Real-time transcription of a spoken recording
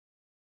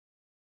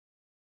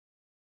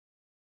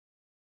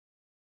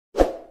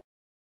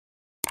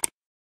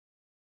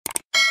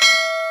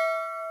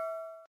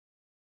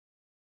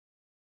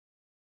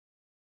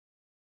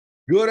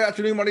Good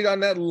afternoon,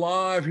 Money.net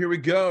live. Here we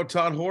go.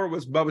 Todd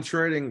Horwitz, Bubba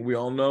Trading. We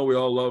all know, we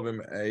all love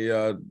him.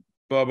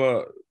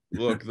 Bubba,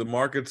 look, the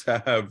markets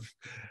have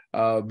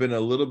been a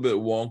little bit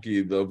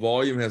wonky. The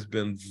volume has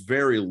been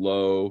very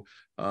low.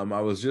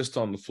 I was just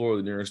on the floor of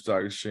the New York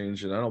Stock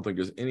Exchange, and I don't think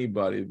there's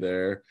anybody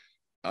there.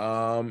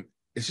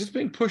 It's just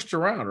being pushed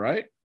around,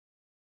 right?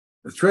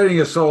 The trading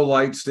is so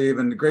light, Steve,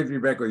 and great to be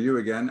back with you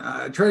again.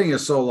 Trading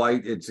is so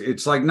light;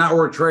 it's like not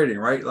worth trading,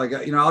 right? Like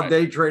I'll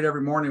day trade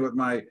every morning with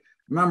my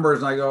members,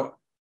 and I go,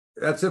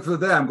 "That's it for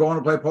the day. I'm going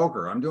to play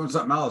poker. I'm doing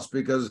something else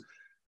because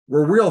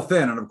we're real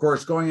thin." And of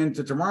course, going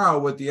into tomorrow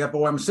with the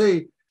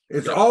FOMC,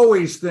 it's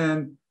always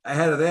thin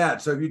ahead of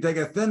that. So if you take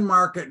a thin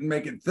market and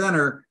make it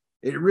thinner,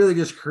 it really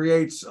just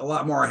creates a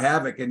lot more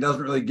havoc and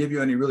doesn't really give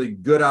you any really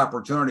good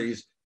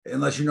opportunities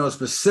unless you know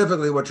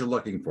specifically what you're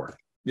looking for.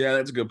 Yeah,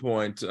 that's a good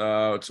point.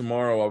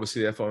 Tomorrow,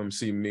 obviously, the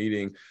FOMC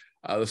meeting.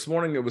 This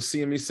morning, it was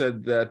CME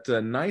said that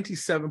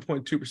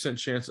 97.2%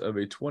 chance of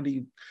a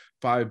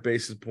 25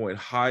 basis point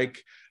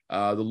hike.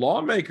 The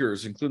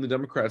lawmakers, including the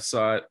Democrat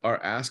side,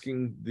 are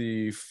asking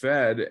the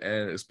Fed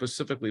and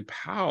specifically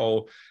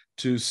Powell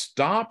to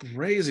stop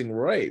raising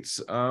rates.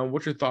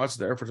 What's your thoughts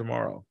there for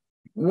tomorrow?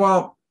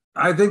 Well,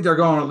 I think they're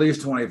going at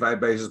least 25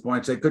 basis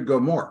points. They could go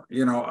more.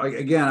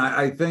 Again,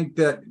 I think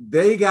that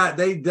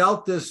they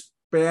dealt this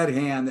bad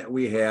hand that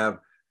we have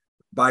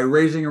by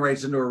raising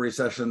rates into a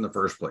recession in the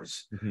first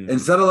place. Mm-hmm.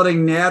 Instead of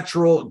letting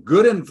natural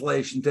good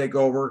inflation take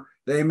over,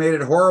 they made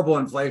it horrible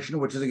inflation,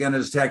 which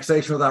is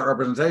taxation without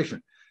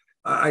representation.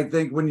 I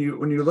think when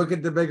you look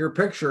at the bigger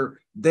picture,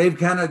 they've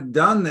kind of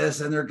done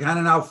this and they're kind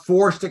of now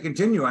forced to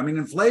continue. I mean,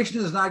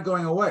 inflation is not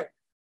going away.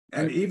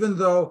 And right. Even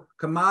though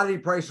commodity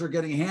prices are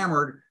getting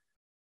hammered,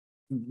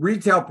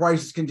 retail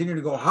prices continue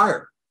to go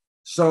higher.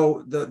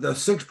 So the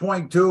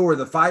 6.2 or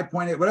the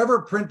 5.8,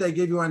 whatever print they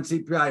give you on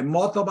CPI,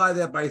 multiply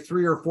that by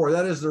 3 or 4.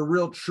 That is the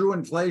real true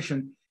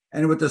inflation.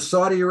 And with the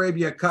Saudi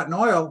Arabia cut in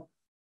oil,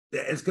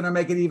 it's going to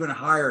make it even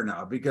higher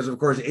now because, of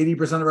course,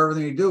 80% of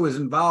everything you do is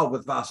involved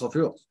with fossil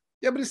fuels.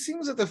 Yeah, but it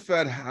seems that the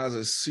Fed has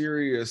a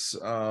serious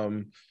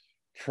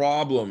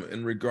problem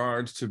in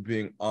regards to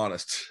being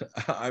honest.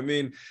 I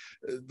mean,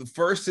 the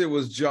first it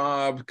was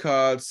job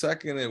cuts.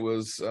 Second, it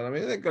was,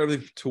 they got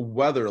everything to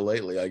weather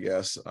lately, I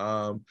guess.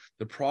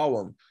 The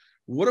problem,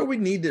 what do we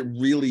need to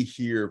really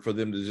hear for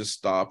them to just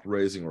stop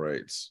raising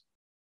rates?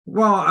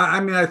 Well,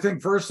 I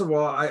think, first of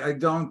all, I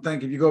don't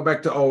think if you go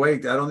back to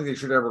 2008, I don't think they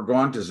should have ever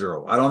gone to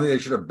zero. I don't think they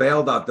should have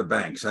bailed out the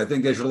banks. I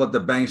think they should let the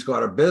banks go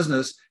out of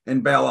business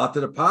and bail out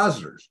the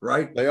depositors,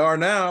 right? They are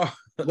now.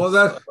 Well,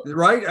 that's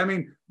right. I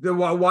mean,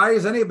 why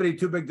is anybody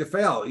too big to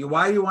fail?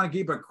 Why do you want to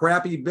keep a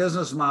crappy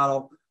business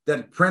model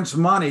that prints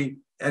money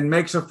and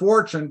makes a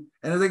fortune?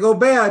 And if they go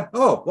bad,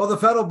 the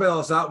Fed will bail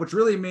us out, which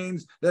really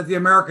means that the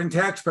American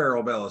taxpayer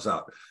will bail us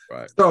out.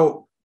 Right.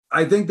 So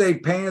I think they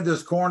painted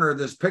this corner,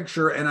 this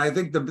picture, and I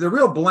think the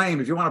real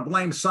blame, if you want to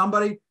blame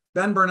somebody,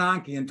 Ben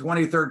Bernanke in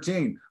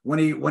 2013, when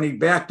he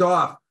backed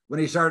off, when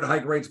he started to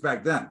hike rates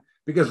back then,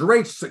 because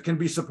rates can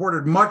be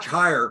supported much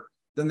higher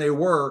than they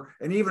were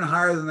and even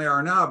higher than they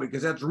are now,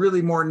 because that's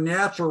really more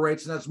natural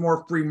rates and that's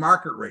more free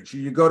market rates.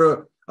 You go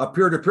to a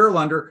peer-to-peer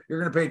lender, you're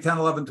going to pay 10,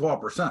 11,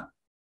 12%.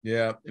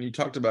 Yeah, and you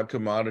talked about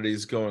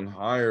commodities going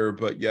higher,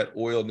 but yet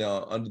oil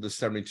now under the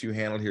 72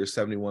 handle here,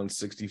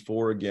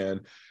 71.64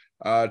 again.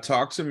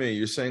 Talk to me.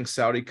 You're saying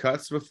Saudi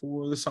cuts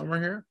before the summer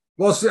here?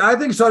 Well, see, I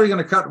think Saudi's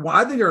going to cut. Well,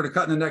 I think they're going to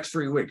cut in the next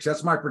 3 weeks.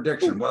 That's my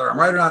prediction. Whether I'm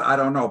right or not, I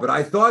don't know. But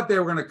I thought they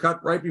were going to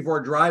cut right before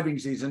driving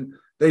season.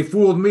 They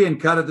fooled me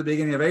and cut at the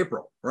beginning of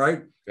April,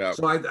 right? Yeah.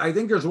 So I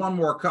think there's one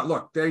more cut.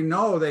 Look, they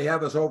know they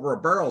have us over a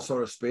barrel,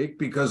 so to speak,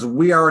 because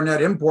we are a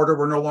net importer.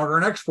 We're no longer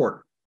an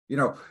exporter.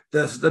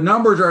 The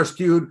numbers are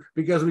skewed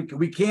because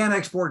we can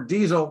export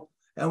diesel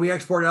and we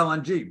export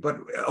LNG. But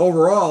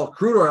overall,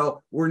 crude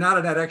oil, we're not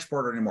a net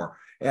exporter anymore.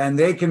 And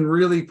they can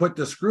really put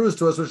the screws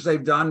to us, which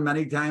they've done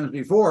many times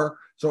before.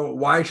 So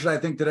why should I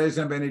think today's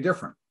going to be any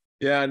different?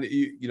 Yeah, and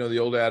the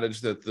old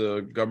adage that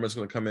the government's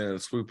going to come in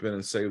and swoop in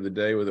and save the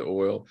day with the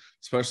oil,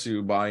 especially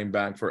buying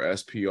back for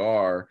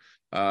SPR.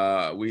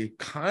 We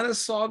kind of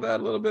saw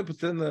that a little bit, but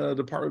then the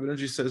Department of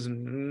Energy says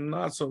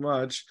not so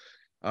much.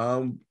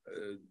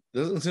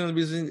 Doesn't seem to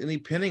be any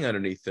pinning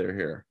underneath there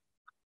here.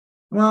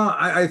 Well,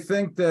 I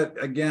think that,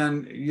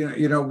 again,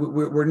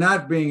 we're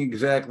not being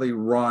exactly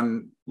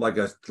run like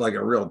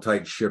a real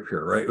tight ship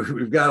here, right?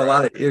 We've got a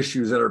lot of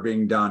issues that are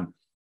being done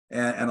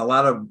and a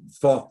lot of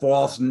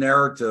false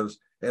narratives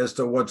as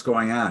to what's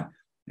going on.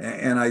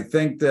 And I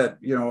think that,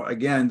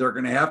 again, they're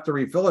going to have to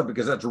refill it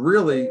because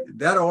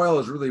that oil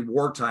is really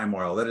wartime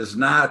oil. That is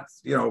not,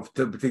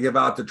 to give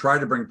out to try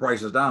to bring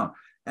prices down.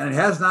 And it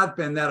has not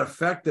been that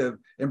effective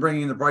in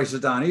bringing the prices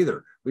down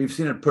either. We've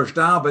seen it push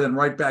down, but then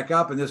right back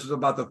up. And this is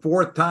about the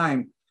fourth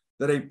time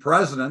that a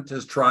president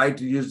has tried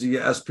to use the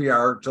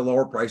SPR to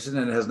lower prices,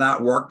 and it has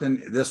not worked.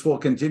 And this will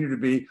continue to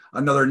be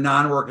another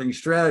non-working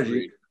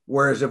strategy.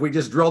 Whereas if we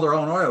just drilled our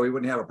own oil, we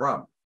wouldn't have a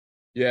problem.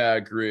 Yeah,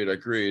 agreed.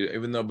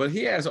 Even though, but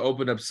he has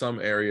opened up some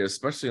areas,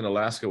 especially in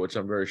Alaska, which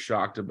I'm very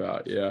shocked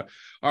about. Yeah.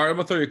 All right, I'm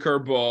gonna throw you a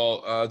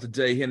curveball.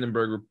 Today,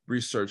 Hindenburg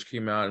research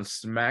came out and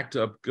smacked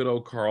up good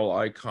old Carl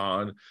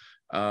Icahn,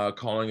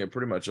 calling it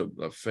pretty much a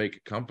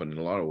fake company in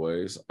a lot of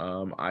ways.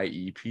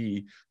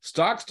 IEP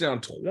stocks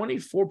down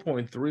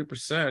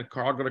 24.3%.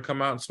 Carl gonna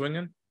come out and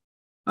swinging?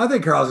 I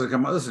think Carl's going to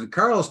come. Listen,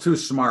 Carl's too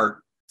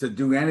smart to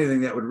do anything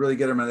that would really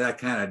get him into that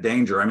kind of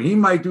danger. I mean, he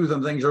might do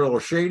some things that are a little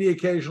shady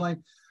occasionally,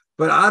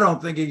 but I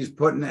don't think he's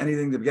putting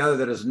anything together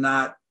that is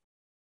not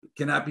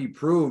cannot be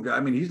proved. I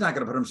mean, he's not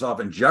going to put himself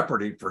in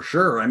jeopardy for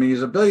sure. I mean,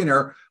 he's a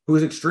billionaire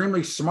who's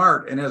extremely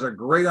smart and has a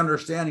great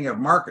understanding of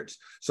markets.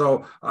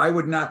 So I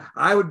would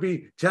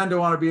tend to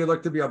want to be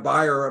looked to be a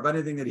buyer of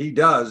anything that he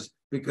does,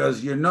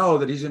 because you know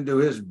that he's going to do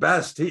his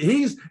best.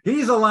 He's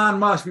Elon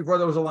Musk before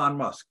there was Elon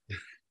Musk.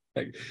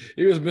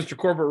 He was Mr.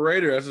 Corporate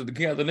Raider. That's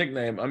the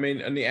nickname. I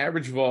mean, and the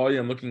average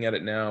volume, looking at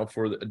it now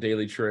for the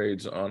daily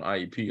trades on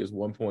IEP, is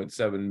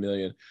 1.7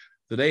 million.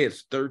 Today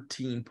it's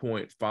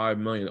 13.5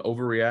 million.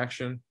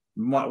 Overreaction?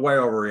 Way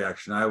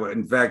overreaction.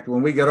 In fact,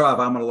 when we get off,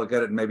 I'm going to look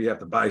at it and maybe have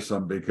to buy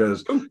some,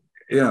 because, I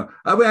mean,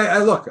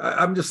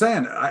 I'm just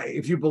saying,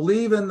 if you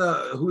believe in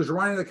who's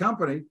running the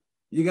company,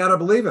 you got to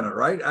believe in it,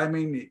 right? I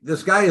mean,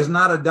 this guy is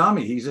not a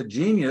dummy. He's a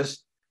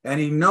genius, and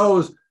he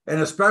knows. And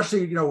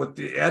especially, with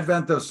the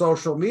advent of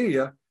social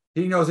media,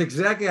 he knows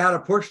exactly how to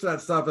push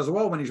that stuff as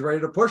well when he's ready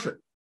to push it.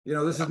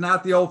 This is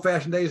not the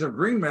old-fashioned days of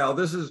green mail.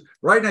 This is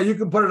right now. You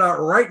can put it out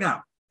right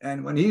now.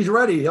 And when he's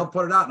ready, he'll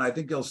put it out. And I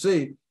think you'll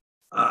see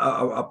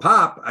a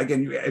pop.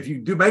 Again, if you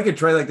do make a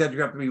trade like that,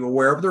 you have to be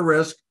aware of the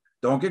risk.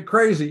 Don't get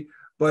crazy.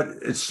 But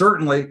it's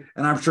certainly,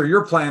 and I'm sure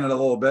you're playing it a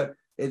little bit,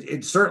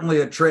 it's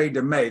certainly a trade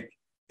to make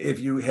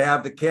if you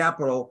have the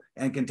capital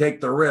and can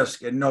take the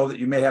risk and know that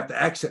you may have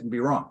to exit and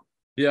be wrong.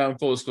 Yeah, in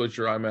full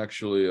disclosure, I'm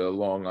actually a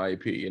long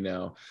IEP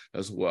now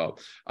as well.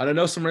 And I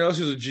know somebody else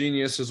who's a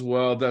genius as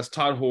well. That's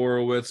Todd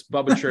Horwitz,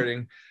 Bubba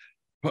Trading.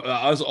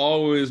 As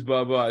always,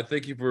 Bubba, I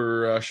thank you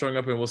for showing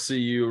up, and we'll see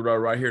you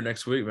right here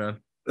next week, man.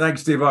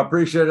 Thanks, Steve. I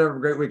appreciate it. Have a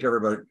great week,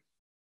 everybody.